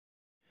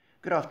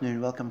Good afternoon,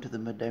 welcome to the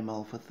Midday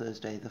Mull for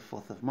Thursday the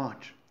 4th of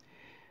March.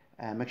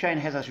 McShane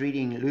has us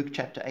reading Luke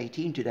chapter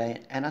 18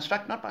 today, and I'm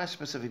struck not by a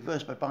specific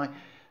verse, but by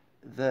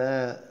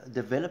the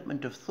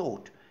development of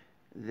thought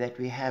that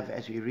we have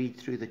as we read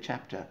through the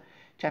chapter.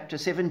 Chapter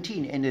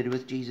 17 ended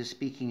with Jesus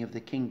speaking of the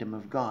kingdom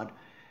of God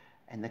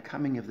and the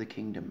coming of the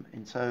kingdom.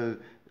 And so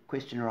the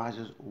question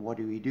arises, what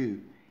do we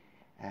do?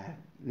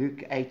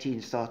 Luke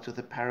 18 starts with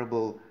the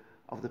parable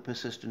of the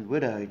persistent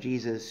widow,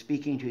 Jesus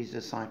speaking to his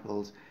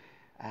disciples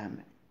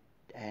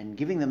and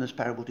giving them this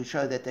parable to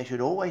show that they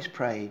should always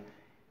pray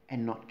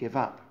and not give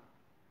up.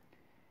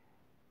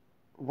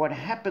 What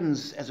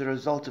happens as a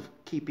result of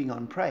keeping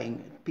on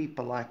praying,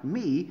 people like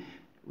me,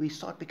 we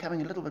start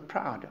becoming a little bit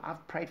proud.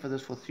 I've prayed for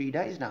this for 3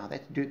 days now.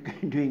 That's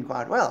doing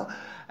quite well.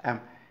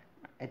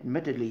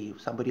 Admittedly,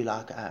 somebody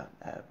like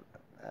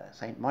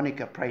St.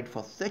 Monica prayed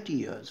for 30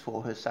 years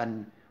for her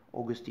son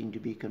Augustine to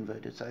be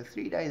converted. So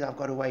 3 days I've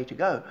got a way to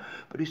go.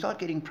 But we start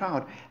getting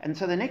proud. And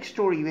so the next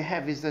story we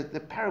have is the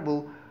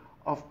parable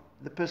of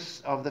the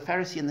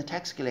Pharisee and the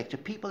tax collector,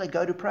 people that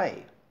go to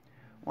pray.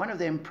 One of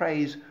them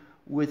prays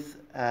with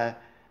a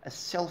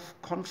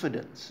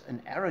self-confidence,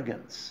 an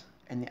arrogance,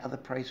 and the other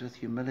prays with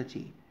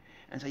humility.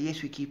 And so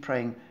yes, we keep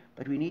praying,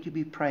 but we need to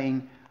be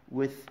praying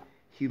with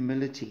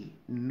humility,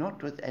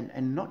 not with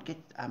and not get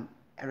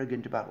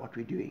arrogant about what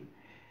we're doing.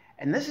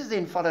 And this is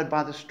then followed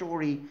by the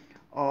story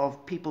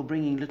of people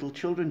bringing little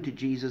children to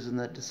Jesus and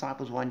the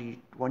disciples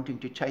wanting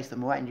to chase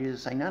them away, and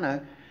Jesus saying,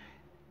 no,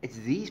 it's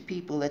these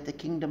people that the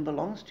kingdom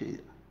belongs to.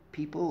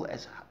 People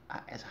as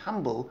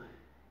humble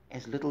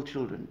as little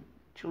children.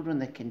 Children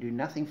that can do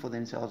nothing for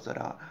themselves, that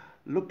are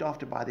looked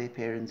after by their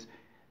parents.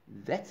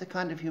 That's the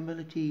kind of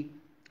humility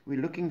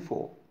we're looking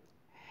for.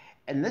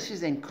 And this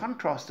is then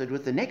contrasted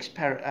with the next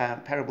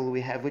parable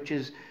we have, which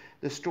is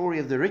the story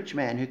of the rich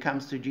man who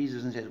comes to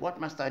Jesus and says,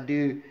 what must I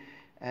do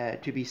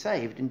to be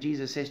saved? And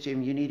Jesus says to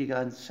him, you need to go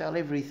and sell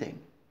everything.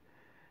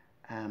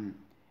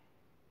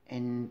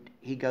 And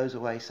he goes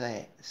away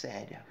sad.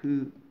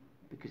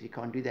 Because he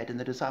can't do that. And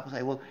the disciples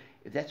say, well,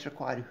 if that's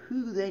required,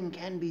 who then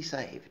can be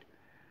saved?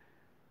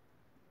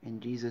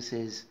 And Jesus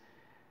says,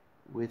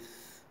 with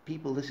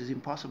people this is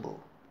impossible,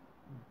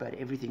 but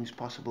everything's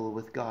possible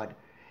with God.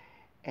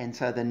 And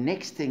so the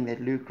next thing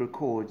that Luke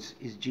records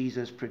is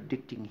Jesus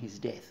predicting his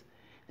death,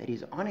 that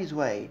he's on his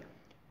way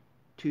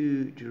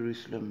to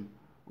Jerusalem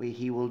where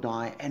he will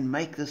die and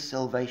make this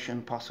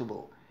salvation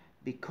possible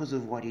because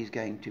of what he's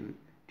going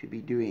to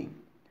be doing.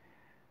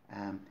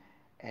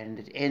 And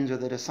it ends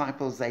with the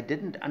disciples, they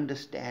didn't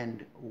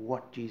understand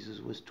what Jesus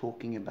was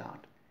talking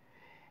about.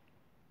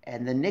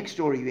 And the next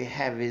story we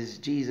have is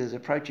Jesus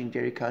approaching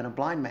Jericho and a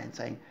blind man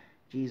saying,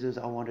 Jesus,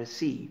 I want to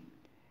see.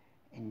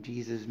 And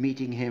Jesus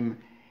meeting him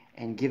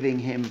and giving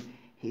him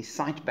his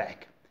sight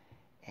back.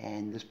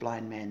 And this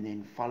blind man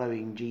then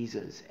following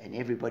Jesus and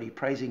everybody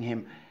praising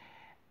him.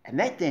 And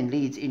that then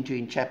leads into,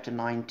 in chapter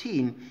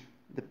 19,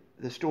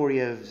 the story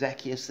of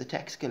Zacchaeus the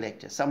tax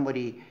collector,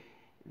 somebody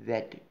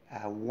that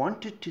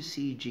wanted to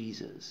see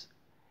Jesus,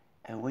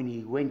 and when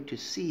he went to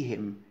see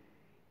him,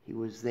 he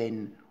was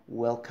then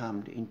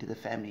welcomed into the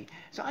family.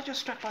 So I was just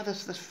struck by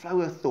this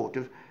flow of thought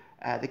of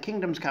the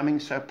kingdom's coming,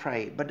 so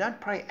pray. But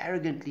don't pray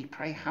arrogantly,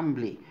 pray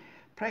humbly.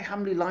 Pray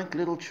humbly like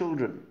little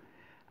children.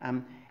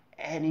 And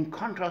in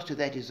contrast to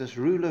that is this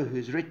ruler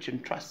who's rich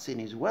and trusts in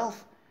his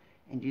wealth.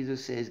 And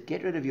Jesus says,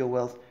 get rid of your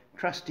wealth,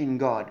 trust in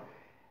God.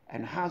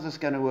 And how's this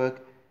going to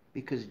work?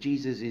 Because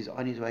Jesus is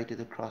on his way to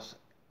the cross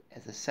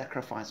as a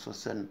sacrifice for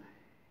sin.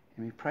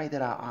 And we pray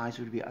that our eyes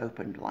would be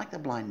opened, like the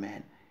blind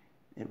man,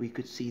 that we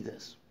could see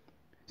this.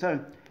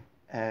 So,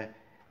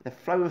 the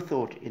flow of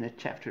thought in a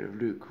chapter of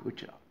Luke,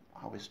 which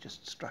I was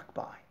just struck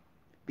by.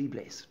 Be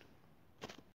blessed.